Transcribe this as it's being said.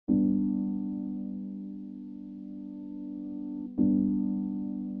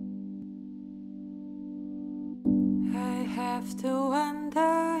have to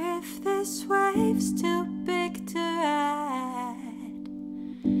wonder if this wave's too big to ride.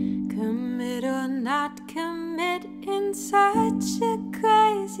 Commit or not commit in such a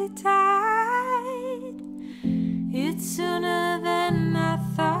crazy tide. It's sooner than I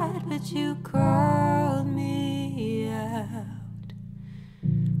thought, but you called me out.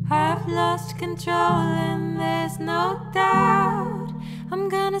 I've lost control and there's no doubt I'm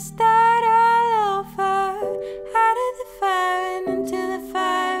gonna start all over, out of the fire and into the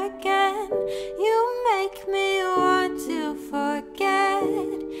fire again. You make me want to forget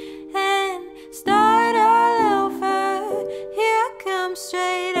and start all over. Here I come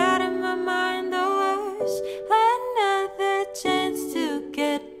straight out of my mind, the worst. Another chance to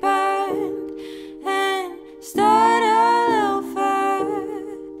get burned and start all over.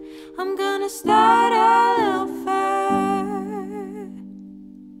 I'm gonna start all over.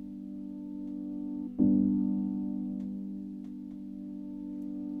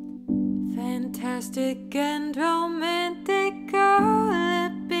 Fantastic and romantic, all a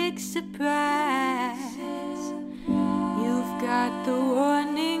big surprise. You've got the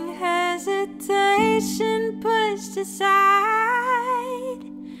warning, hesitation pushed aside.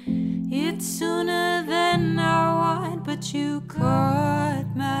 It's sooner than I want, but you caught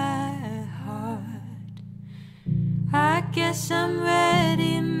my heart. I guess I'm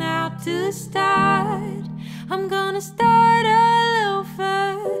ready now to start. I'm gonna start all over,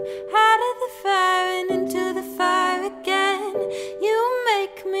 out of the fire and into the fire again. You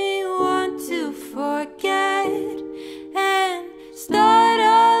make me want to forget and start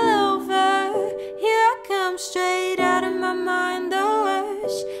all over. Here I come straight out of my mind, the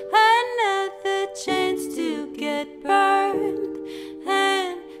worst. Another chance to get burned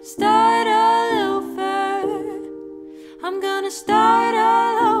and start all over. I'm gonna start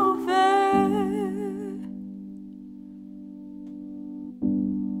all over.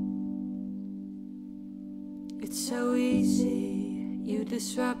 It's so easy, you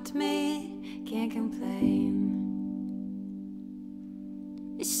disrupt me, can't complain.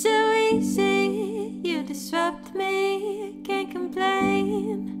 It's so easy, you disrupt me, can't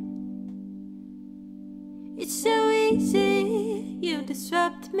complain. It's so easy, you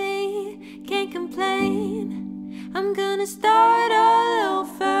disrupt me, can't complain. I'm gonna start all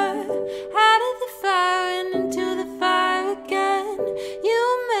over.